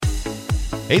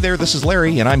Hey there, this is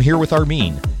Larry, and I'm here with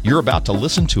Armin. You're about to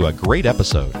listen to a great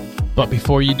episode. But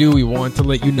before you do, we want to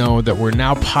let you know that we're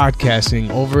now podcasting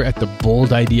over at the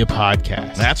Bold Idea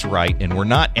Podcast. That's right, and we're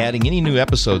not adding any new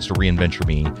episodes to Reinventure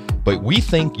Me, but we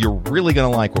think you're really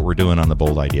going to like what we're doing on the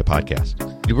Bold Idea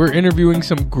Podcast. We're interviewing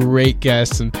some great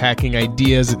guests and packing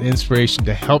ideas and inspiration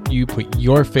to help you put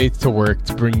your faith to work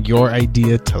to bring your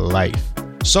idea to life.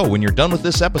 So when you're done with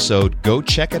this episode, go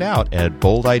check it out at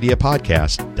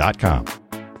boldideapodcast.com.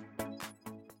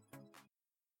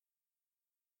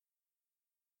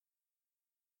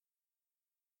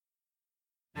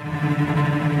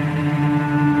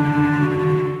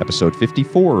 Episode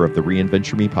 54 of the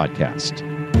Reinventure Me podcast.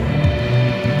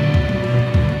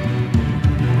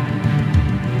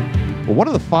 Well, one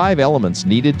of the 5 elements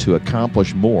needed to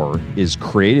accomplish more is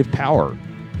creative power.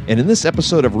 And in this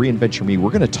episode of Reinventure Me,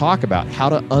 we're going to talk about how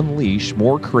to unleash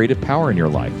more creative power in your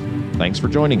life. Thanks for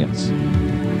joining us.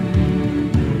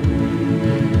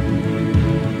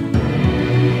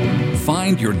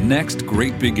 Find your next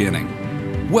great beginning.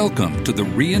 Welcome to the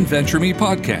Reinventure Me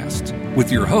podcast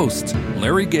with your hosts,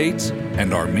 Larry Gates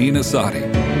and Armin Asadi.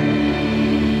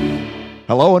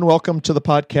 Hello and welcome to the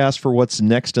podcast for What's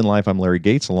Next in Life. I'm Larry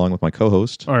Gates along with my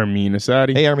co-host, Armin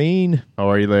Asadi. Hey, Armin. How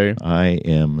are you, Larry? I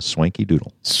am Swanky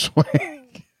Doodle.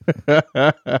 Swank.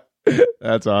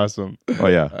 That's awesome. Oh,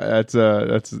 yeah.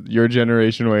 That's your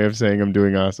generation way of saying I'm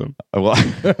doing awesome. Well,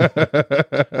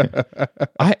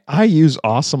 I use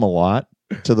awesome a lot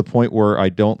to the point where I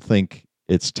don't think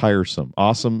it's tiresome.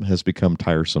 Awesome has become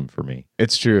tiresome for me.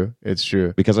 It's true. It's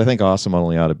true. Because I think awesome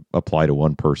only ought to apply to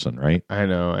one person, right? I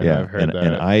know. Yeah. I've heard that.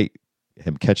 And I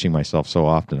am catching myself so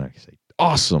often. I say,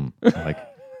 awesome. Like,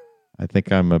 I think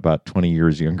I'm about 20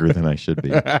 years younger than I should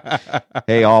be.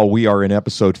 Hey, all, we are in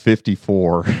episode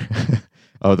 54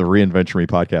 of the Reinventure Me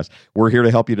podcast. We're here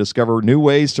to help you discover new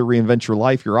ways to reinvent your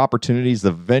life, your opportunities,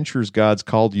 the ventures God's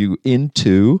called you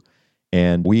into.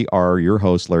 And we are your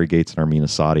hosts, Larry Gates and Armin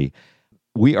Asadi.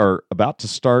 We are about to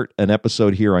start an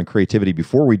episode here on creativity.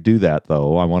 Before we do that,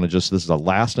 though, I want to this is a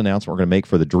last announcement we're going to make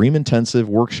for the Dream Intensive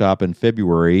workshop in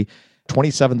February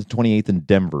 27th and 28th in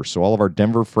Denver. So all of our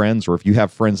Denver friends, or if you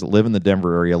have friends that live in the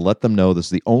Denver area, let them know this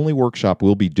is the only workshop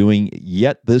we'll be doing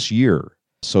yet this year.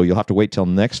 So you'll have to wait till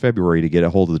next February to get a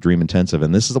hold of the Dream Intensive.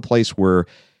 And this is a place where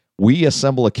we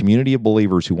assemble a community of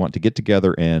believers who want to get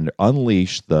together and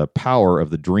unleash the power of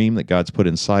the dream that God's put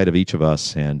inside of each of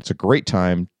us. And it's a great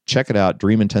time. Check it out,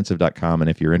 dreamintensive.com. And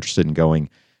if you're interested in going,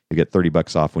 you get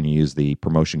 $30 off when you use the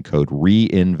promotion code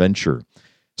REINVENTURE.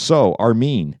 So,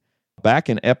 Armin, back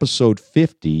in episode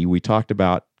 50, we talked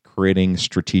about creating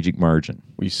strategic margin.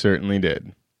 We certainly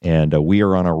did. And we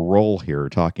are on a roll here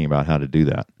talking about how to do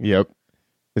that. Yep.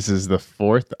 This is the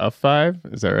 4th of 5.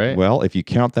 Is that right? Well, if you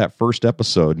count that first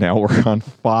episode, now we're on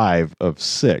 5 of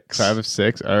 6. 5 of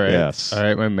 6? All right. Yes. All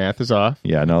right, my math is off.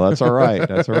 Yeah, no, that's all right.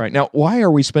 That's all right. Now, why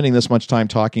are we spending this much time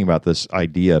talking about this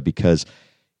idea? Because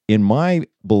in my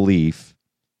belief,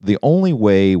 the only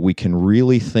way we can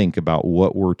really think about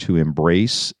what we're to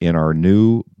embrace in our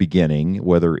new beginning,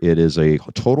 whether it is a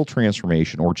total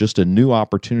transformation or just a new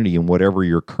opportunity in whatever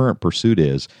your current pursuit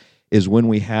is when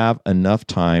we have enough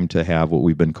time to have what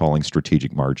we've been calling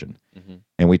strategic margin. Mm-hmm.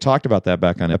 And we talked about that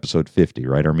back on episode 50,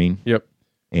 right, Armin? Yep.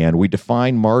 And we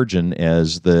define margin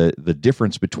as the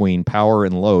difference between power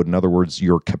and load. In other words,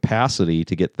 your capacity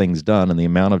to get things done and the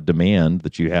amount of demand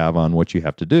that you have on what you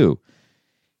have to do.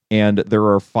 And there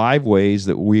are 5 ways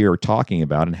that we are talking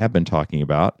about and have been talking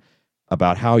about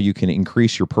how you can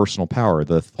increase your personal power.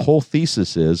 The whole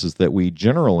thesis is that we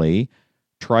generally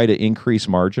try to increase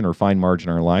margin or find margin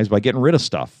in our lives by getting rid of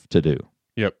stuff to do.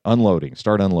 Yep.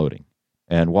 Start unloading.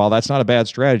 And while that's not a bad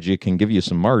strategy, it can give you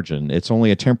some margin. It's only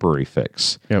a temporary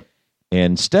fix. Yep.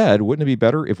 Instead, wouldn't it be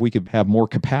better if we could have more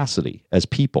capacity as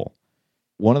people?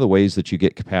 One of the ways that you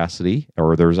get capacity,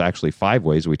 or there's actually 5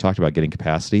 ways we talked about getting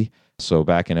capacity. So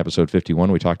back in episode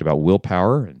 51, we talked about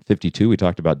willpower. And 52, we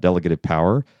talked about delegative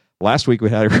power. Last week, we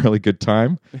had a really good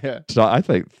time. Yeah. So I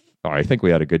think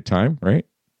we had a good time, right?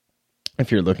 If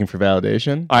you're looking for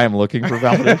validation. I am looking for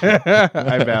validation.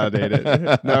 I validate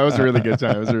it. No, it was a really good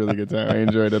time. I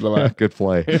enjoyed it a lot. Good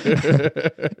play.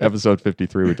 Episode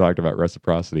 53, we talked about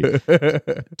reciprocity.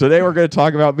 Today, we're going to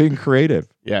talk about being creative.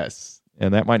 Yes.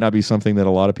 And that might not be something that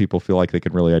a lot of people feel like they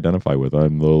can really identify with.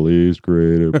 I'm the least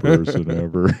creative person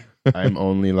ever. I'm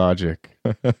only logic.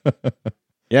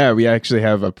 Yeah, we actually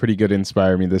have a pretty good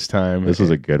Inspire Me this time. This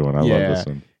is a good one. I love this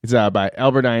one. It's by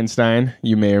Albert Einstein.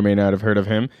 You may or may not have heard of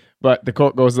him. But the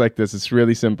quote goes like this. It's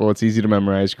really simple. It's easy to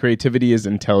memorize. Creativity is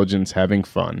intelligence having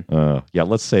fun. Yeah,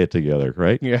 let's say it together,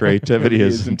 right? Yeah. Creativity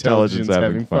is intelligence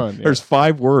having fun. Yeah. There's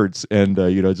 5 words, and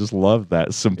just love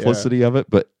that simplicity of it.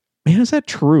 But man, is that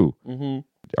true? Mm-hmm.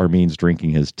 Armin's drinking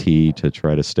his tea to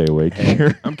try to stay awake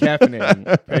here. I'm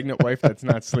caffeinating. Pregnant wife that's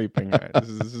not sleeping.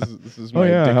 This is my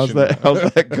addiction.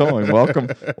 How's that going?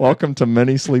 Welcome to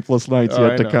many sleepless nights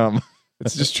yet to come.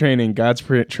 It's just training. God's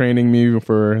training me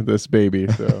for this baby,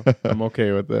 so I'm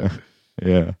okay with that.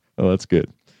 Yeah, well, that's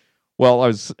good. Well,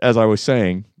 as I was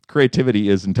saying, creativity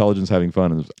is intelligence having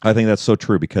fun. And I think that's so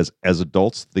true because as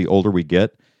adults, the older we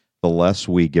get, the less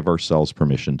we give ourselves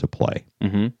permission to play.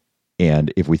 Mm-hmm.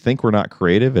 And if we think we're not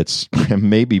creative, it's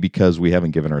maybe because we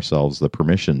haven't given ourselves the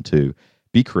permission to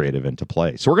be creative and to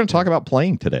play. So we're going to talk about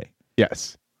playing today.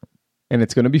 Yes, and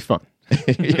it's going to be fun.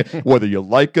 Whether you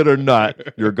like it or not,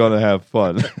 you're going to have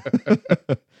fun.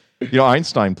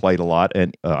 Einstein played a lot,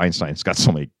 and Einstein's got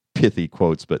so many pithy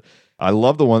quotes, but I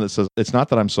love the one that says, "It's not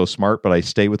that I'm so smart, but I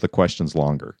stay with the questions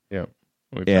longer." Yeah.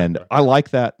 And I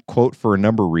like that quote for a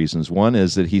number of reasons. One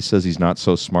is that he says he's not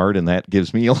so smart, and that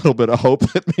gives me a little bit of hope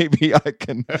that maybe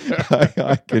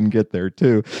I can get there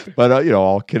too. But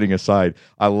all kidding aside,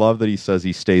 I love that he says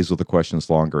he stays with the questions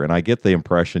longer. And I get the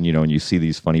impression, and you see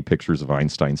these funny pictures of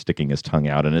Einstein sticking his tongue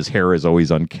out, and his hair is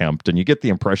always unkempt, and you get the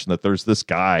impression that there's this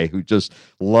guy who just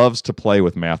loves to play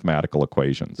with mathematical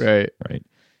equations. Right.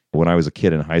 When I was a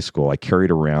kid in high school, I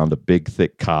carried around a big,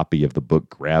 thick copy of the book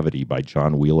Gravity by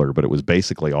John Wheeler, but it was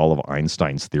basically all of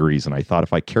Einstein's theories. And I thought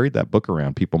if I carried that book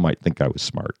around, people might think I was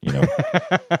smart,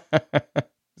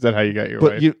 Is that how you got your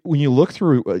wife? But when you look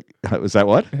through, is that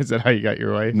what? Is that how you got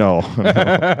your wife? No.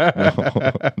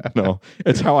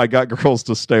 It's how I got girls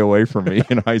to stay away from me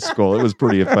in high school. It was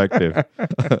pretty effective.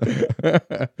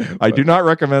 I do not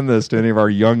recommend this to any of our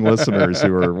young listeners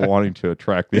who are wanting to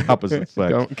attract the opposite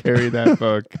sex. Don't carry that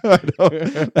book.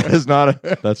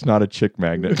 That's not a chick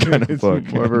magnet kind of It's book.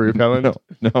 more of a repellent?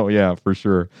 No, yeah, for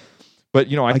sure.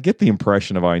 But, I get the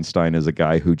impression of Einstein as a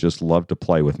guy who just loved to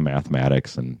play with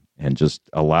mathematics and just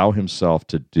allow himself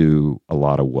to do a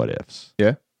lot of what ifs.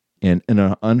 Yeah. In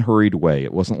an unhurried way.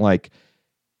 It wasn't like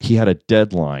he had a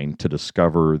deadline to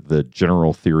discover the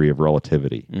general theory of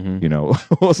relativity. Mm-hmm.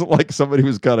 It wasn't like somebody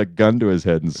who's got a gun to his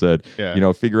head and said,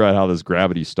 figure out how this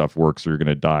gravity stuff works or you're going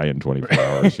to die in 24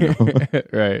 hours.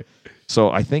 Right.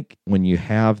 So I think when you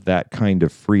have that kind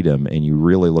of freedom and you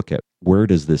really look at where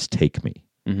does this take me?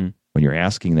 Mm-hmm. When you're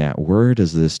asking that, where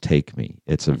does this take me?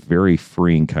 It's a very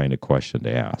freeing kind of question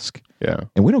to ask. Yeah.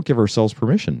 And we don't give ourselves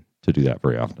permission to do that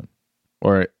very often.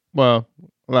 Or, well,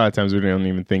 a lot of times we don't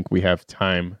even think we have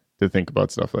time to think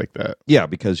about stuff like that. Yeah,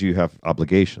 because you have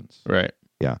obligations. Right.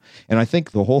 Yeah. And I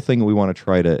think the whole thing we want to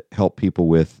try to help people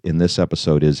with in this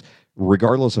episode is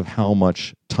regardless of how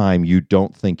much time you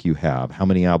don't think you have, how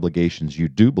many obligations you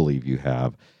do believe you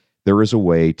have, there is a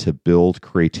way to build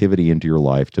creativity into your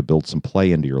life, to build some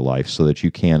play into your life so that you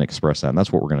can express that. And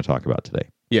that's what we're going to talk about today.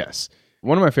 Yes.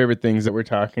 One of my favorite things that we're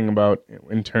talking about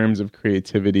in terms of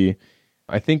creativity,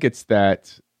 I think it's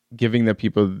that giving the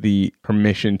people the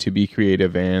permission to be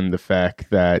creative and the fact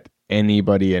that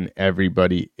anybody and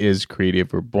everybody is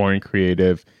creative. We're born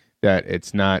creative, that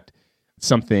it's not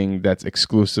something that's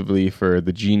exclusively for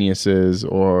the geniuses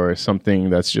or something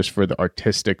that's just for the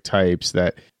artistic types,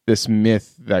 that this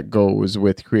myth that goes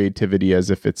with creativity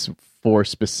as if it's for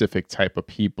specific type of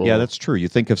people. Yeah, that's true. You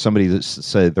think of somebody that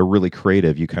say they're really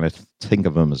creative, you kind of think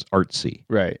of them as artsy.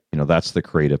 Right. That's the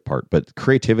creative part. But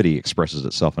creativity expresses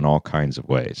itself in all kinds of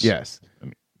ways. Yes.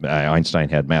 Einstein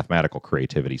had mathematical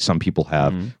creativity. Some people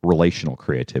have relational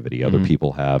creativity. Other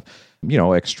people have,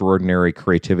 extraordinary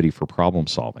creativity for problem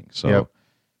solving. So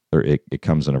it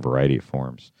comes in a variety of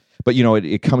forms. But,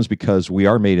 it comes because we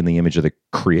are made in the image of the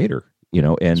Creator.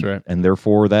 And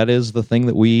therefore that is the thing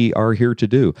that we are here to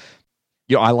do.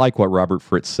 I like what Robert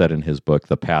Fritz said in his book,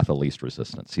 The Path of Least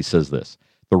Resistance. He says this: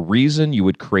 the reason you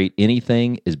would create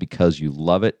anything is because you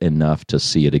love it enough to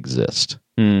see it exist.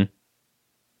 That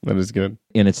is good.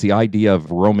 And it's the idea of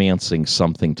romancing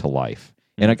something to life.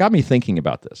 And it got me thinking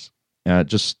about this.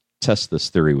 Just test this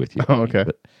theory with you. Oh, okay.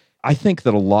 But I think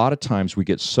that a lot of times we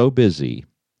get so busy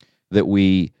that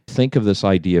we think of this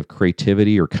idea of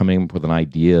creativity or coming up with an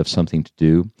idea of something to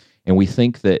do, and we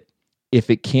think that if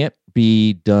it can't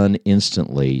be done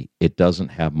instantly, it doesn't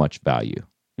have much value.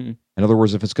 In other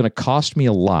words, if it's going to cost me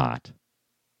a lot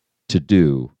to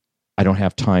do, I don't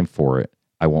have time for it,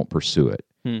 I won't pursue it.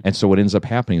 And so what ends up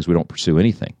happening is we don't pursue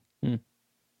anything.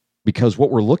 Because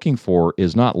what we're looking for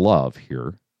is not love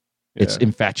here, it's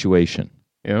infatuation.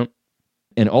 Yeah.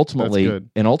 And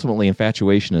ultimately,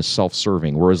 infatuation is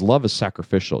self-serving, whereas love is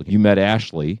sacrificial. You met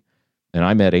Ashley and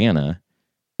I met Anna,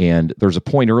 and there's a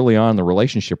point early on in the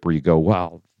relationship where you go,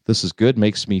 wow, this is good,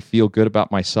 makes me feel good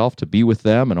about myself to be with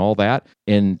them and all that.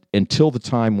 And until the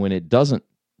time when it doesn't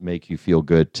make you feel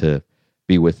good to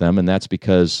be with them, and that's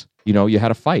because, you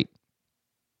had a fight.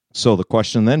 So the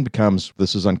question then becomes,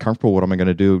 this is uncomfortable, what am I going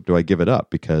to do? Do I give it up?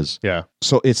 Because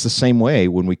so it's the same way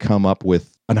when we come up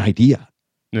with an idea.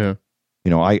 Yeah.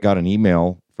 I got an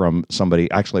email from somebody,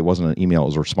 actually it wasn't an email, it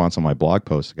was a response on my blog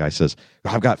post. The guy says,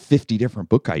 I've got 50 different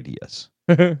book ideas.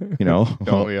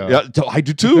 Oh, yeah. I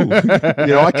do too.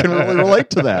 I can really relate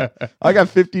to that. I got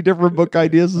 50 different book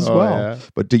ideas as well. Yeah.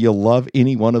 But do you love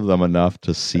any one of them enough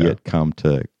to see it come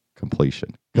to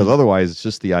completion? Because otherwise it's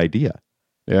just the idea.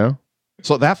 Yeah.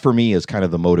 So that for me is kind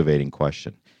of the motivating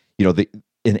question. And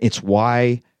it's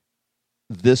why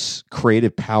this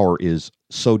creative power is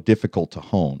so difficult to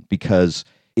hone, because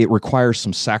it requires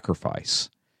some sacrifice.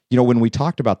 When we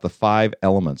talked about the 5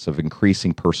 elements of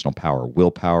increasing personal power,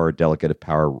 willpower, delegative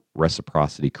power,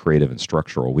 reciprocity, creative, and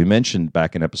structural, we mentioned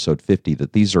back in episode 50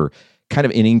 that these are kind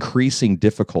of an increasing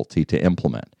difficulty to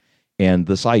implement. And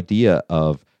this idea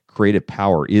of creative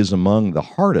power is among the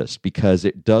hardest because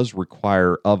it does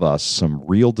require of us some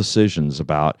real decisions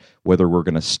about whether we're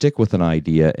going to stick with an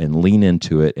idea and lean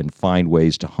into it and find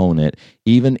ways to hone it,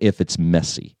 even if it's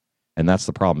messy. And that's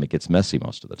the problem. It gets messy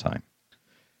most of the time.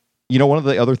 One of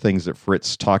the other things that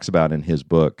Fritz talks about in his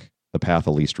book, The Path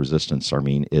of Least Resistance,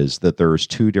 Armin, is that there's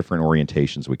 2 different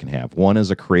orientations we can have. One is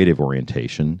a creative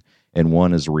orientation, and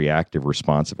one is a reactive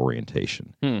responsive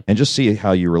orientation. And just see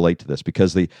how you relate to this,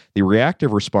 because the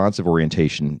reactive responsive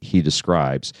orientation he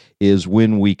describes is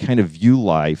when we kind of view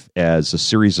life as a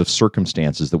series of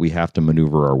circumstances that we have to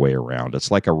maneuver our way around.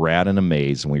 It's like a rat in a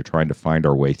maze, and we're trying to find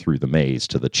our way through the maze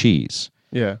to the cheese.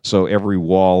 Yeah. So every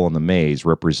wall on the maze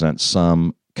represents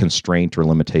some constraint or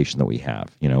limitation that we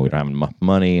have. We don't have enough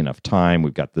money, enough time.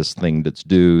 We've got this thing that's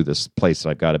due, this place that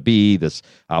I've got to be, this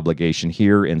obligation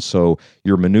here. And so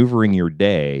you're maneuvering your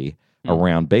day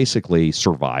around basically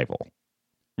survival.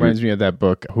 Reminds me of that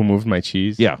book, Who Moved My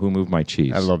Cheese? Yeah, Who Moved My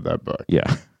Cheese? I love that book.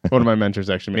 Yeah. One of my mentors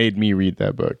actually made me read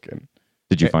that book. And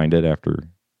did you find it after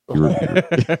you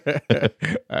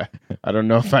I don't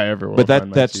know if I ever will. But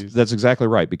that's exactly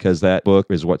right, because that book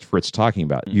is what Fritz is talking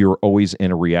about. You're always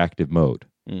in a reactive mode.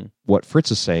 What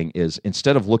Fritz is saying is,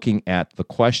 instead of looking at the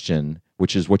question,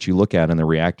 which is what you look at in the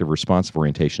reactive responsive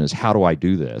orientation, is how do I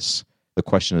do this? The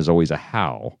question is always a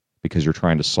how, because you're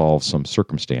trying to solve some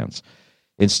circumstance.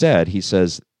 Instead, he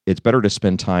says it's better to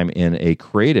spend time in a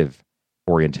creative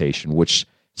orientation, which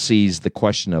sees the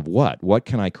question of what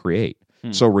can I create?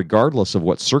 So regardless of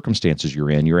what circumstances you're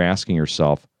in, you're asking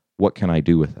yourself, what can I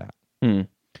do with that? And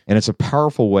it's a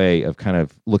powerful way of kind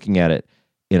of looking at it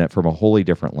from a wholly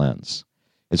different lens.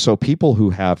 And so people who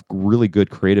have really good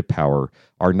creative power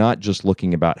are not just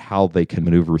looking about how they can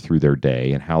maneuver through their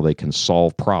day and how they can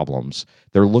solve problems.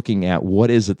 They're looking at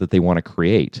what is it that they want to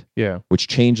create, which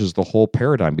changes the whole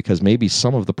paradigm, because maybe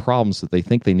some of the problems that they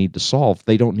think they need to solve,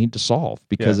 they don't need to solve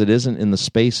because it isn't in the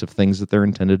space of things that they're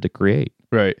intended to create.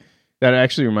 Right. That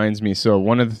actually reminds me. So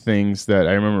one of the things that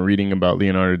I remember reading about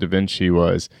Leonardo da Vinci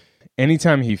was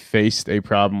anytime he faced a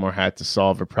problem or had to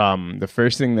solve a problem, the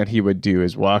first thing that he would do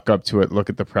is walk up to it, look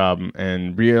at the problem,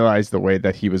 and realize the way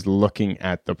that he was looking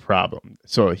at the problem.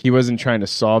 So he wasn't trying to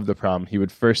solve the problem. He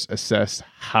would first assess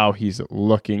how he's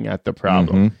looking at the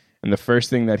problem. And the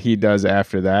first thing that he does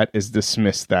after that is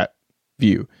dismiss that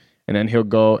view. And then he'll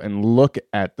go and look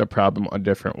at the problem a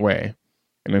different way.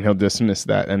 And then he'll dismiss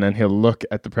that. And then he'll look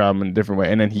at the problem in a different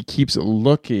way. And then he keeps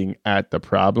looking at the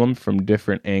problem from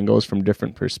different angles, from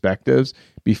different perspectives,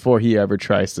 before he ever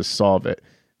tries to solve it.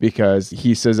 Because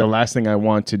he says, the last thing I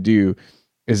want to do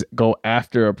is go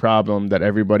after a problem that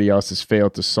everybody else has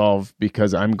failed to solve,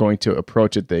 because I'm going to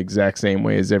approach it the exact same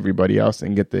way as everybody else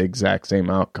and get the exact same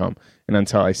outcome. And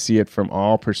until I see it from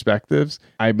all perspectives,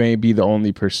 I may be the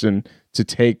only person to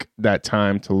take that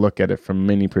time to look at it from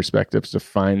many perspectives to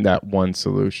find that one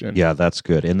solution. Yeah, that's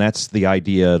good. And that's the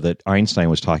idea that Einstein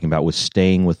was talking about, was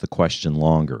staying with the question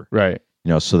longer. Right.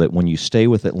 So that when you stay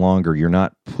with it longer, you're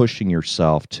not pushing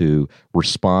yourself to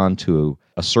respond to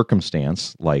a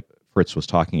circumstance like Fritz was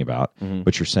talking about,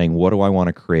 but you're saying, what do I want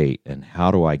to create, and how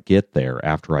do I get there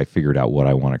after I figured out what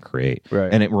I want to create?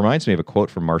 Right. And it reminds me of a quote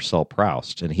from Marcel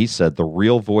Proust, and he said, the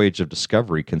real voyage of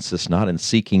discovery consists not in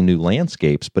seeking new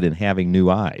landscapes, but in having new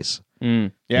eyes. Yeah.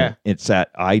 And it's that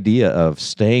idea of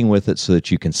staying with it so that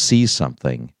you can see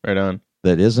something right on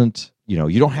that isn't,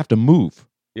 you don't have to move.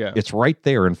 Yeah. It's right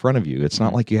there in front of you. It's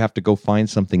not like you have to go find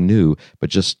something new, but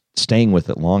just staying with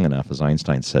it long enough, as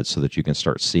Einstein said, so that you can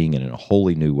start seeing it in a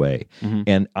wholly new way.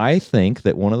 And I think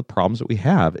that one of the problems that we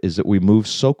have is that we move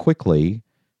so quickly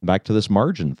back to this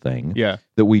margin thing, Yeah.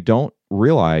 that we don't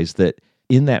realize that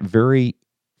in that very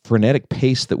frenetic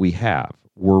pace that we have,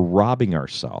 we're robbing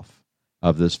ourselves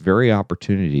of this very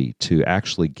opportunity to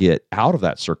actually get out of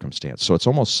that circumstance. So it's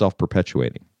almost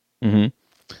self-perpetuating. Mm-hmm.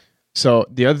 So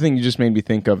the other thing you just made me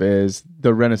think of is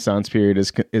the Renaissance period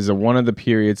is one of the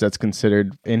periods that's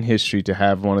considered in history to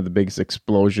have one of the biggest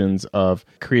explosions of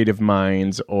creative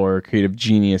minds or creative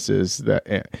geniuses.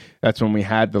 That's when we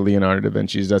had the Leonardo da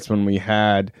Vinci's. That's when we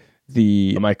had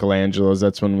the Michelangelos.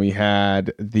 That's when we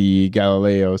had the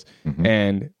Galileos. Mm-hmm.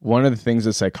 And one of the things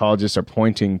that psychologists are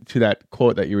pointing to, that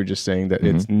quote that you were just saying, that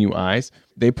it's new eyes,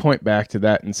 they point back to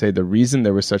that and say the reason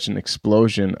there was such an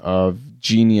explosion of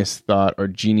genius thought or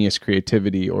genius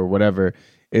creativity or whatever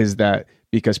is that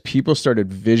because people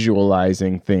started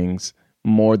visualizing things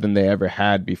more than they ever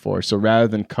had before. So rather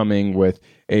than coming with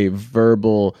a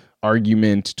verbal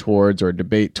argument towards or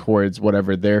debate towards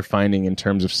whatever they're finding in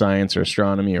terms of science or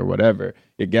astronomy or whatever,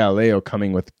 you get Galileo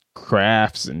coming with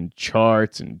graphs and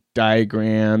charts and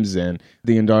diagrams, and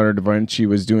Leonardo da Vinci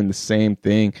was doing the same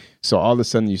thing. So all of a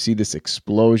sudden you see this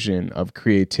explosion of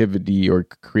creativity or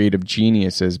creative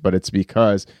geniuses, but it's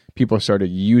because people started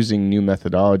using new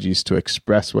methodologies to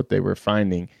express what they were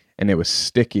finding, and it was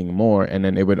sticking more, and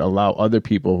then it would allow other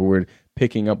people who were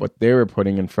picking up what they were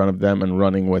putting in front of them and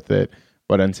running with it.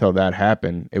 But until that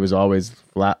happened, it was always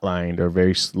flatlined or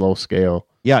very slow scale.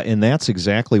 Yeah, and that's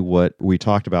exactly what we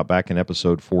talked about back in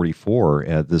episode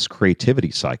 44, this creativity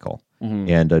cycle. Mm-hmm.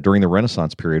 And during the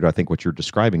Renaissance period, I think what you're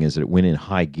describing is that it went in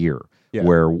high gear,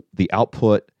 where the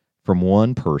output from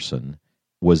one person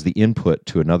was the input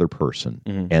to another person,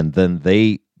 and then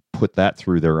they put that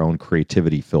through their own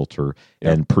creativity filter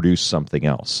and produced something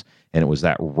else. And it was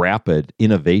that rapid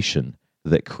innovation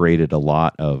that created a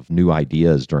lot of new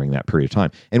ideas during that period of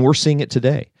time. And we're seeing it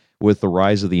today. With the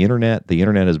rise of the internet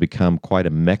has become quite a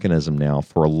mechanism now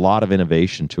for a lot of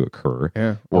innovation to occur.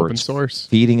 Yeah, open source.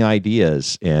 Feeding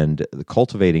ideas and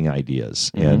cultivating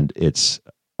ideas. And it's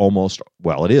almost,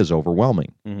 it is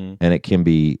overwhelming. And it can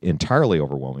be entirely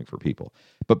overwhelming for people.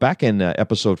 But back in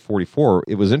episode 44,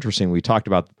 it was interesting. We talked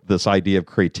about this idea of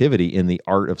creativity in the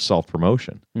art of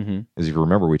self-promotion. As you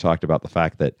remember, we talked about the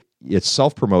fact that it's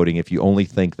self-promoting if you only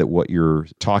think that what you're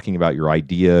talking about, your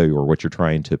idea or what you're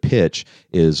trying to pitch,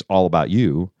 is all about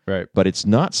you. Right. But it's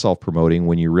not self-promoting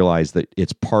when you realize that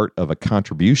it's part of a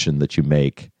contribution that you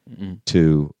make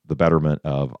to the betterment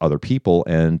of other people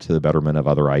and to the betterment of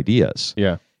other ideas.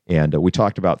 Yeah. And we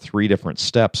talked about 3 different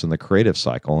steps in the creative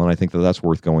cycle, and I think that that's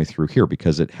worth going through here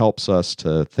because it helps us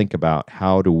to think about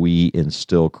how do we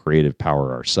instill creative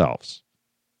power ourselves.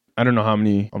 I don't know how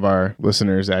many of our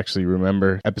listeners actually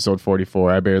remember episode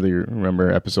 44. I barely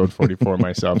remember episode 44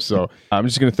 myself. So I'm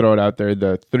just going to throw it out there.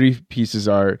 The 3 pieces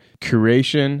are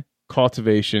curation,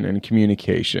 cultivation, and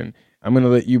communication. I'm going to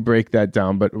let you break that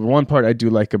down. But one part I do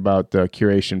like about the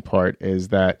curation part is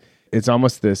that it's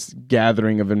almost this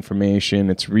gathering of information.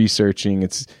 It's researching.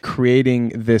 It's creating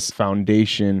this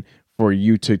foundation for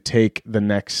you to take the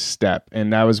next step.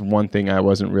 And that was one thing I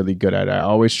wasn't really good at. I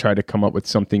always try to come up with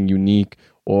something unique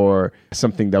or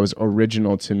something that was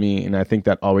original to me. And I think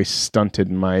that always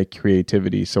stunted my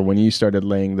creativity. So when you started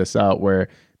laying this out where,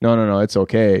 no, it's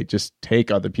okay. Just take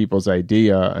other people's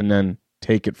idea and then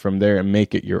take it from there and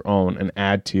make it your own and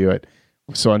add to it.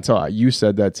 So until you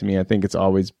said that to me, I think it's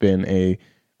always been a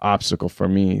obstacle for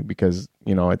me because,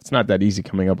 it's not that easy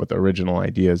coming up with original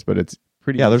ideas, but it's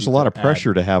pretty easy. There's a lot of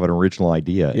pressure to have an original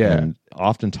idea. Yeah. And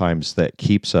oftentimes that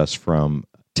keeps us from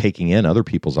taking in other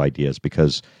people's ideas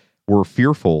because we're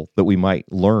fearful that we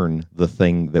might learn the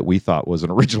thing that we thought was an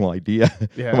original idea.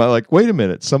 Yeah. I'm like, wait a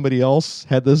minute, somebody else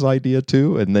had this idea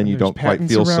too, and then you don't quite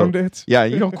feel so.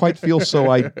 You don't quite feel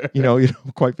so. You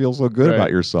don't quite feel so good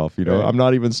about yourself. I'm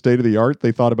not even state of the art.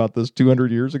 They thought about this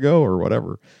 200 years ago or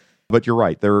whatever. But you're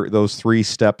right. There are those 3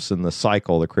 steps in the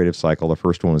cycle, the creative cycle. The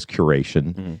first one is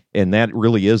curation. And that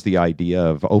really is the idea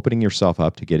of opening yourself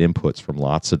up to get inputs from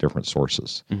lots of different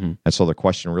sources. And so the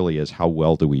question really is, how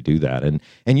well do we do that? And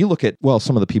you look at,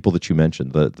 some of the people that you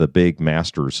mentioned, the big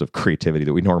masters of creativity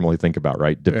that we normally think about,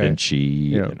 right? Da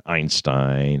Vinci and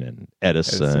Einstein and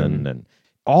Edison. And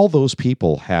all those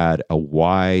people had a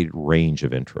wide range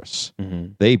of interests.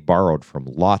 They borrowed from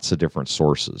lots of different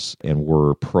sources and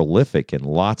were prolific in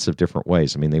lots of different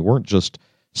ways. I mean, they weren't just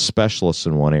specialists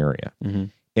in one area.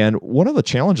 And one of the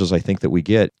challenges I think that we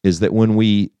get is that when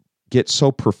we get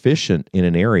so proficient in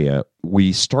an area,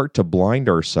 we start to blind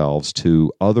ourselves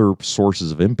to other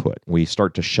sources of input. We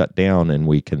start to shut down and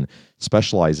we can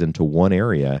specialize into one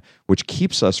area, which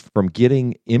keeps us from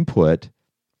getting input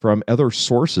from other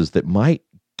sources that might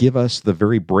give us the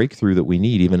very breakthrough that we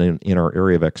need, even in our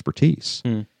area of expertise.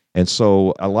 And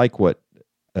so I like what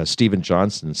Stephen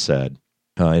Johnson said.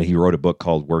 And he wrote a book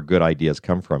called Where Good Ideas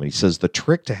Come From. And he says the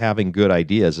trick to having good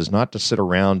ideas is not to sit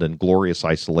around in glorious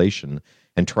isolation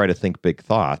and try to think big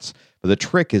thoughts, but the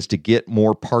trick is to get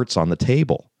more parts on the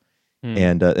table.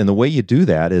 And the way you do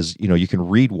that is, you can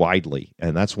read widely,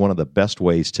 and that's one of the best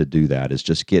ways to do that is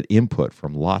just get input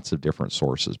from lots of different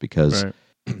sources, because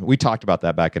we talked about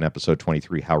that back in episode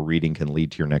 23, how reading can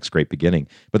lead to your next great beginning.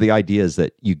 But the idea is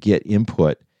that you get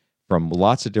input from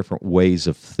lots of different ways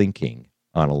of thinking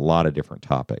on a lot of different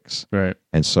topics. Right.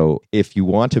 And so if you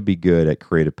want to be good at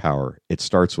creative power, it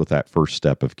starts with that first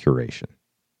step of curation.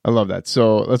 I love that.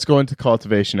 So let's go into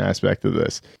cultivation aspect of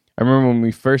this. I remember when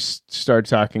we first started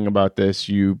talking about this,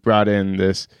 you brought in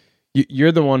this.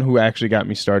 You're the one who actually got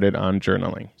me started on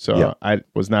journaling. So I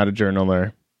was not a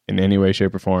journaler in any way,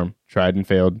 shape, or form. Tried and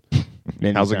failed.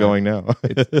 How's it going now?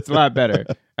 It's a lot better.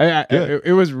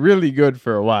 It was really good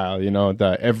for a while,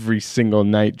 the every single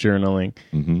night journaling.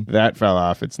 That fell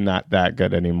off. It's not that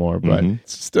good anymore, but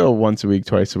it's still once a week,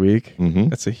 twice a week.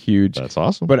 That's a huge. That's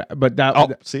awesome. But that. Oh,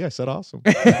 see, I said awesome.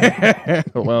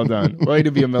 Well done. Way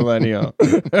to be a millennial.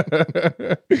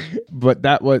 But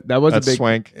that was That's a big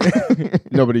swank.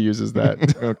 Nobody uses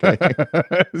that. Okay.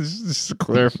 Just to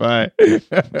clarify.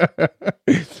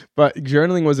 But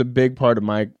journaling was a big part of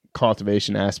my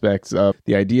cultivation aspects of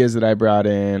the ideas that I brought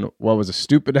in. What was a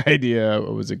stupid idea?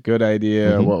 What was a good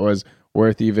idea? What was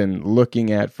worth even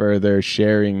looking at further,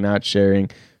 sharing, not sharing?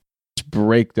 Just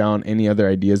break down any other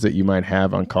ideas that you might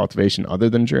have on cultivation other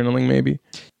than journaling, maybe.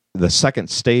 The second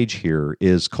stage here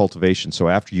is cultivation. So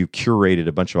after you've curated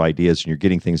a bunch of ideas and you're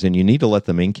getting things in, you need to let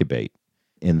them incubate.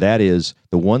 And that is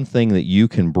the one thing that you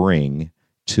can bring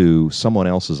to someone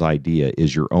else's idea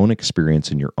is your own experience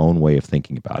and your own way of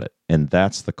thinking about it. And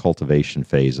that's the cultivation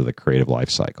phase of the creative life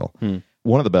cycle.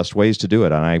 One of the best ways to do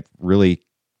it, and I really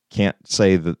can't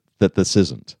say that this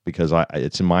isn't, because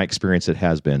it's in my experience it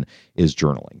has been, is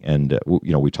journaling. And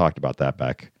we talked about that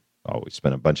back. We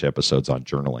spent a bunch of episodes on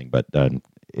journaling, but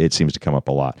it seems to come up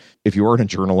a lot. If you aren't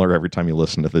a journaler, every time you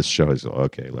listen to this show, it's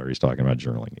okay, Larry's talking about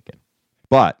journaling again.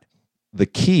 But the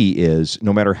key is,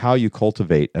 no matter how you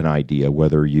cultivate an idea,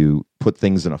 whether you put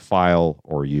things in a file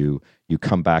or you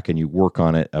come back and you work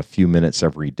on it a few minutes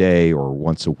every day or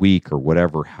once a week or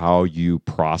whatever, how you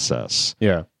process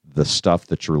the stuff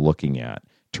that you're looking at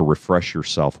to refresh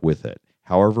yourself with it,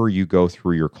 however you go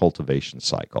through your cultivation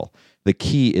cycle, the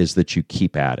key is that you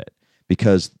keep at it,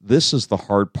 because this is the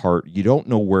hard part. You don't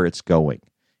know where it's going.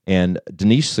 And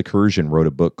Denise Sekursian wrote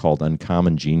a book called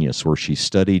Uncommon Genius, where she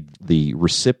studied the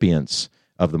recipients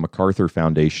of the MacArthur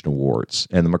Foundation Awards.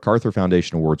 And the MacArthur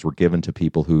Foundation Awards were given to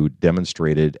people who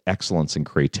demonstrated excellence and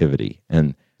creativity.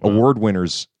 And award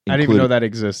winners I didn't even know that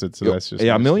existed, so that's just...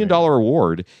 Yeah, $1 million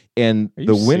award. And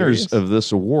the winners of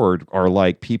this award are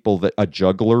like people that a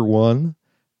juggler won,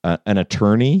 an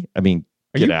attorney. I mean,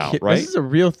 get out, right? This is a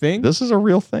real thing? This is a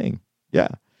real thing, yeah.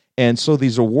 And so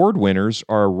these award winners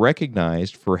are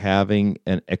recognized for having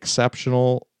an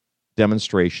exceptional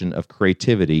demonstration of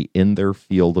creativity in their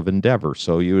field of endeavor.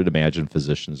 So you would imagine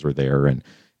physicians are there and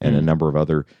a number of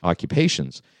other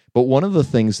occupations. But one of the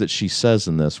things that she says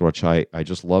in this, which I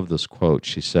just love this quote,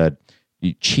 she said,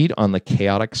 "You cheat on the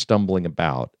chaotic stumbling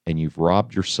about, and you've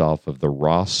robbed yourself of the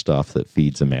raw stuff that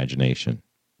feeds imagination."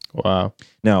 Wow.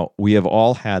 Now, we have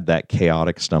all had that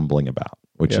chaotic stumbling about,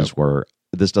 which is where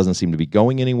this doesn't seem to be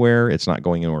going anywhere. It's not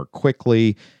going anywhere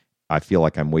quickly. I feel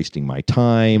like I'm wasting my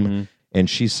time. And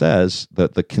she says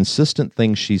that the consistent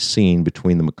thing she's seen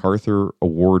between the MacArthur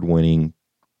Award-winning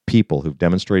people who've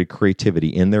demonstrated creativity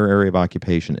in their area of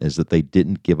occupation is that they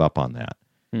didn't give up on that.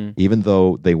 Even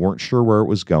though they weren't sure where it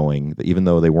was going, even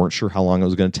though they weren't sure how long it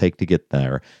was going to take to get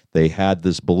there, they had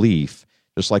this belief,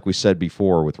 just like we said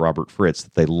before with Robert Fritz,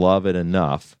 that they love it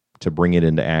enough to bring it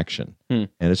into action. And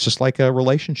it's just like a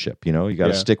relationship, you got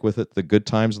to stick with it, the good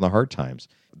times and the hard times.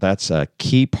 That's a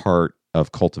key part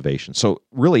of cultivation. So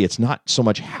really, it's not so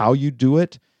much how you do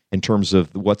it in terms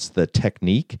of what's the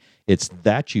technique, it's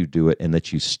that you do it and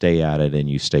that you stay at it and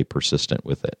you stay persistent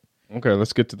with it. Okay,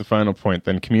 let's get to the final point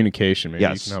then, communication. Maybe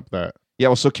you can help that. Yeah,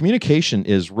 well, so communication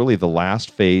is really the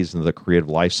last phase of the creative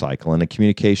life cycle, and a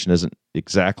communication isn't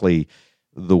exactly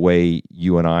the way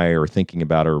you and I are thinking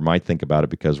about it or might think about it,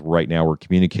 because right now we're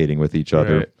communicating with each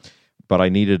other. Right. But I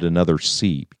needed another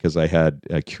C because I had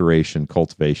curation,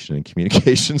 cultivation, and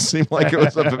communication seemed like it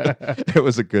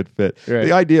was a good fit. Right.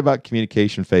 The idea about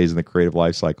communication phase in the creative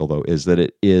life cycle, though, is that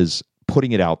it is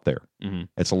putting it out there.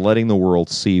 It's letting the world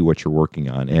see what you're working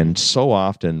on. And so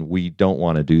often we don't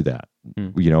want to do that.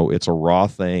 It's a raw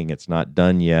thing. It's not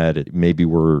done yet. Maybe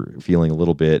we're feeling a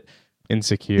little bit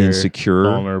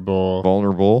insecure,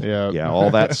 vulnerable. Yep. Yeah,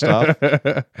 all that stuff.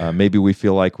 Maybe we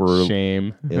feel like we're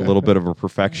shame, a little bit of a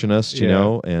perfectionist, you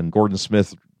know. And Gordon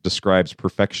Smith describes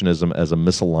perfectionism as a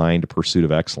misaligned pursuit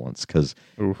of excellence, because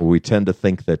we tend to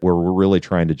think that we're really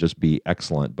trying to just be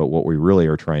excellent, but what we really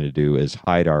are trying to do is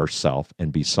hide ourselves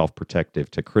and be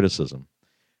self-protective to criticism.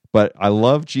 But I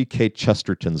love G.K.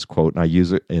 Chesterton's quote, and I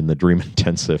use it in the Dream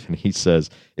Intensive, and he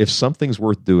says, if something's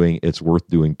worth doing, it's worth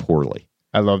doing poorly.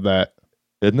 I love that.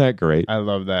 Isn't that great? I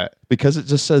love that. Because it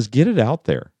just says, get it out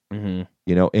there. Mm-hmm.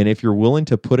 You know, and if you're willing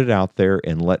to put it out there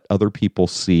and let other people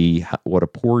see what a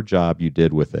poor job you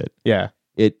did with it,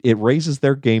 it raises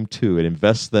their game too. It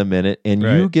invests them in it, and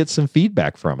you get some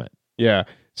feedback from it. Yeah.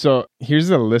 So here's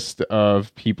a list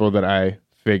of people that I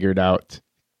figured out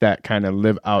that kind of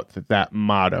live out that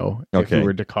motto, if we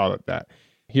were to call it that.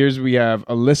 We have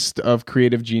a list of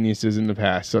creative geniuses in the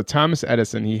past. So Thomas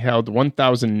Edison, he held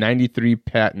 1,093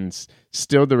 patents,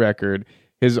 still the record.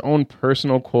 His own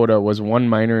personal quota was one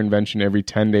minor invention every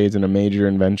 10 days and a major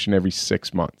invention every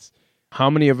 6 months. How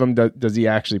many of them does he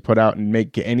actually put out and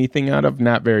make anything out of?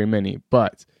 Not very many,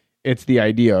 but it's the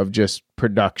idea of just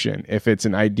production. If it's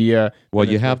an idea... Well,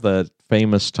 you have the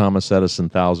famous Thomas Edison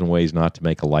 1,000 ways not to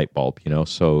make a light bulb, you know,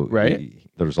 so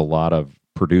there's a lot of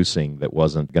producing that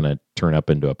wasn't going to turn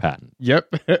up into a patent.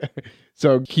 Yep.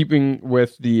 So keeping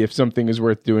with the if something is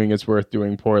worth doing, it's worth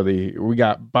doing poorly. We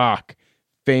got Bach,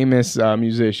 famous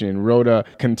musician, wrote a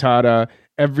cantata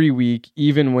every week,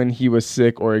 even when he was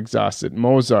sick or exhausted.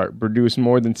 Mozart produced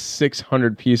more than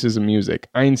 600 pieces of music.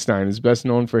 Einstein is best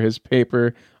known for his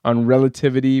paper on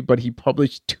relativity, but he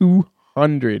published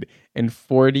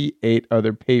 248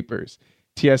 other papers.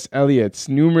 T.S. Eliot's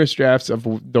numerous drafts of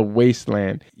The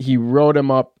Wasteland. He wrote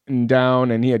them up and down,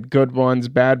 and he had good ones,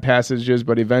 bad passages,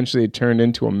 but eventually it turned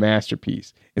into a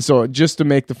masterpiece. And so just to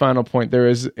make the final point, there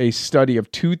is a study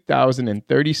of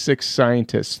 2,036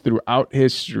 scientists throughout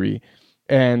history,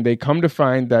 and they come to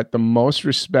find that the most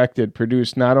respected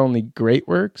produced not only great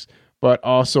works, but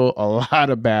also a lot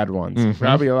of bad ones,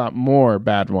 probably a lot more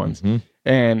bad ones.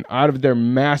 And out of their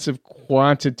massive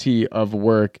quantity of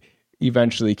work,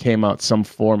 eventually came out some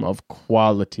form of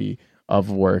quality of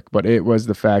work, but it was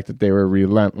the fact that they were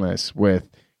relentless with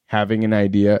having an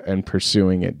idea and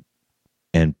pursuing it.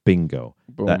 And bingo.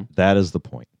 That is the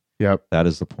point. Yep. That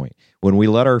is the point. When we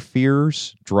let our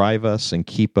fears drive us and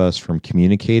keep us from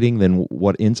communicating, then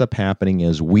what ends up happening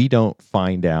is we don't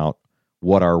find out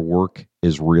what our work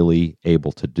is really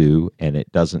able to do, and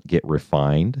it doesn't get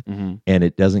refined, and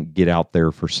it doesn't get out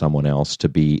there for someone else to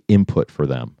be input for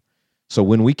them. So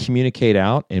when we communicate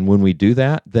out and when we do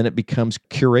that, then it becomes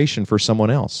curation for someone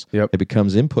else. Yep. It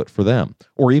becomes input for them,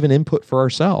 or even input for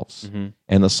ourselves.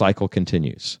 And the cycle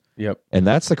continues. Yep. And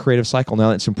that's the creative cycle.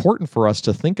 Now, it's important for us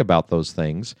to think about those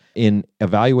things in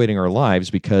evaluating our lives,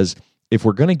 because if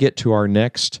we're going to get to our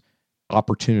next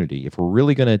opportunity, if we're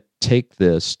really going to take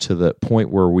this to the point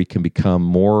where we can become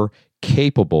more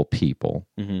capable people,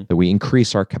 that we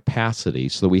increase our capacity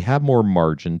so that we have more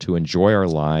margin to enjoy our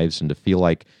lives and to feel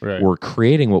like we're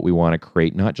creating what we want to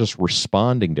create, not just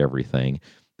responding to everything,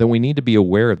 then we need to be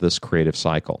aware of this creative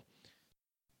cycle.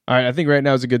 All right, I think right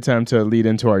now is a good time to lead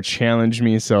into our Challenge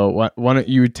Me. So why don't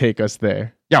you take us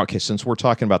there? Yeah, okay, since we're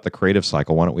talking about the creative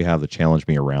cycle, why don't we have the Challenge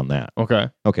Me around that?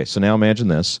 Okay, so now imagine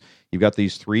this. You've got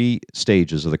these 3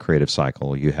 stages of the creative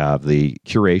cycle. You have the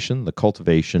curation, the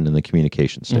cultivation, and the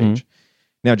communication stage.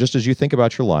 Now, just as you think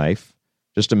about your life,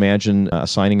 just imagine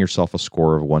assigning yourself a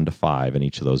score of 1 to 5 in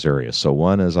each of those areas. So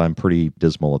 1 is I'm pretty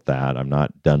dismal at that. I'm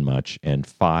not done much. And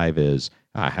 5 is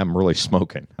I'm really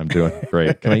smoking. I'm doing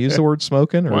great. Can I use the word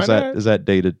smoking, or is that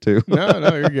dated too?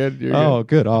 No, you're good. Oh,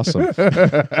 good. Awesome.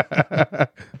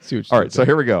 All right, so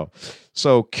here we go.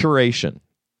 So curation.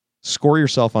 Score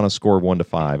yourself on a score of 1 to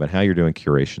 5 and how you're doing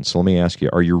curation. So let me ask you,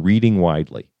 are you reading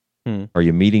widely? Are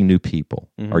you meeting new people?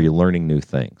 Are you learning new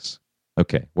things?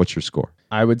 Okay, what's your score?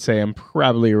 I would say I'm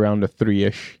probably around a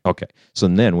 3-ish. Okay, so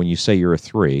then when you say you're a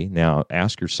 3, now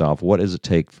ask yourself, what does it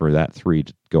take for that 3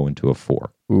 to go into a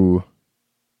 4? Ooh,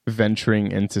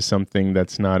 venturing into something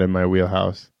that's not in my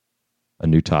wheelhouse. A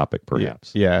new topic,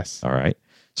 perhaps. Yes. All right.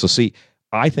 So see,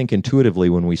 I think intuitively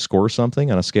when we score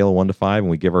something on a scale of 1 to 5 and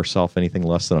we give ourselves anything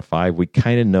less than a 5, we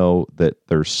kind of know that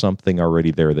there's something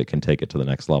already there that can take it to the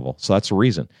next level. So that's the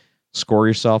reason. Score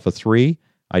yourself a 3,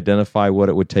 identify what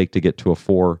it would take to get to a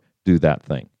 4, do that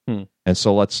thing. And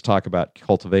so let's talk about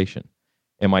cultivation.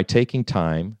 Am I taking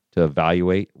time to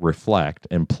evaluate, reflect,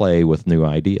 and play with new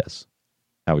ideas?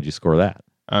 How would you score that?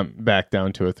 I'm back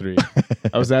down to a 3.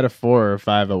 I was at a 4 or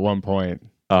 5 at one point.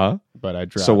 but I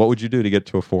dropped. So what would you do to get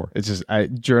to a 4? It's just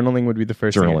journaling would be the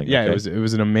first Journaling, thing. Yeah, okay. it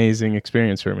was an amazing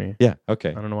experience for me. Yeah. Okay.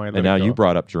 I don't know why I let And now it go. you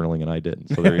brought up journaling and I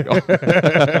didn't. So there you go.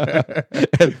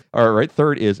 All right.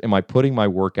 Third is, am I putting my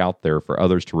work out there for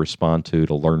others to respond to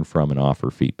learn from, and offer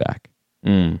feedback?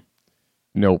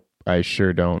 Nope, I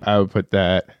sure don't. I would put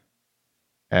that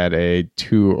at a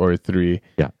 2 or 3.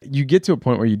 Yeah. You get to a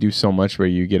point where you do so much where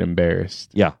you get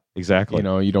embarrassed. Yeah, exactly. You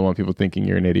know, you don't want people thinking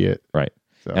you're an idiot. Right.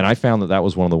 So, And I found that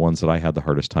was one of the ones that I had the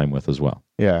hardest time with as well.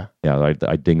 yeah. Yeah,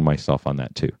 I ding myself on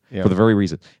that too, Yeah. for the very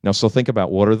reason. Now, so think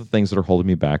about what are the things that are holding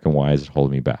me back and why is it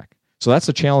holding me back? So that's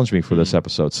the challenge me for this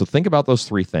episode. So think about those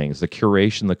 3 things: the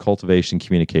curation, the cultivation,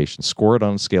 communication. Score it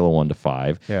on a scale of 1 to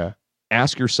 5. Yeah.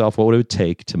 Ask yourself what would it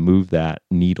take to move that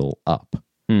needle up,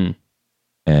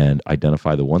 and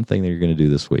identify the one thing that you're going to do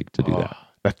this week to do that.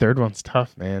 The third one's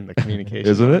tough, man. The communication.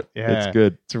 Isn't it? Yeah. It's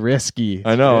good. It's risky.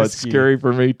 I know. risky. It's scary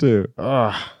for me too.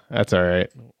 Oh, that's all right.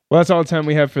 Well, that's all the time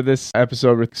we have for this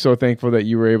episode. We're so thankful that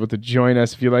you were able to join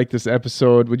us. If you like this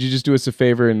episode, would you just do us a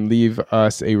favor and leave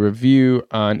us a review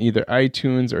on either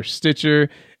iTunes or Stitcher?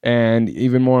 And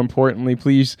even more importantly,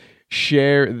 please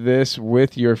share this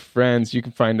with your friends. You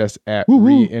can find us at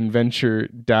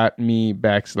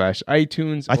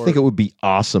reinventure.me/iTunes. I think it would be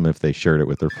awesome if they shared it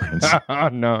with their friends.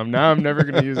 No, now I'm never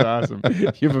going to use awesome.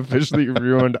 You've officially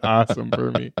ruined awesome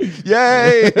for me.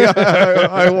 Yay!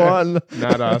 I won.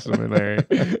 Not awesome, Larry.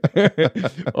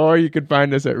 Or you could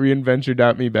find us at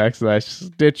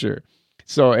reinventure.me/Stitcher.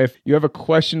 So if you have a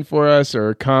question for us or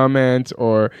a comment,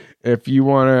 or if you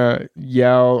want to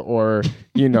yell or,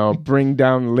 bring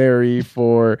down Larry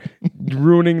for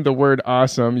ruining the word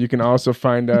awesome, you can also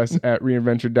find us at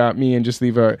reinventure.me and just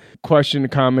leave a question,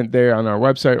 comment there on our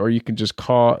website, or you can just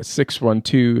call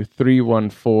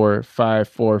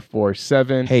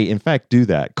 612-314-5447. Hey, in fact, do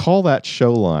that. Call that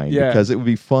show line, because it would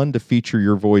be fun to feature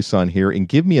your voice on here, and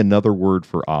give me another word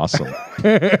for awesome.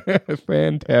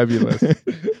 Fantabulous.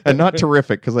 And not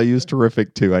terrific, because I use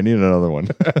terrific too. I need another one.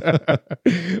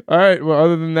 All right. Well,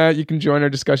 other than that, you can join our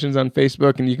discussions on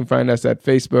Facebook, and you can find us at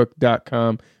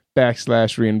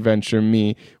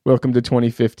facebook.com/reinventure-me. Welcome to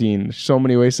 2015. There's so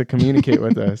many ways to communicate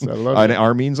with us. I love it.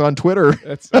 Armin's on Twitter.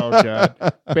 Oh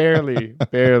God. Barely.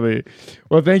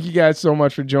 Well, thank you guys so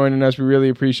much for joining us. We really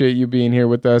appreciate you being here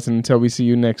with us. And until we see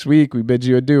you next week, we bid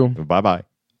you adieu. Bye-bye.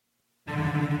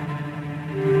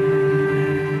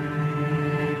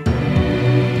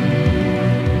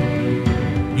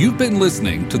 You've been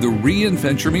listening to the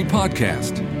Reinventure Me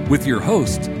podcast with your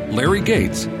hosts, Larry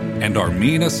Gates and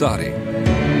Armin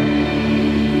Asadi.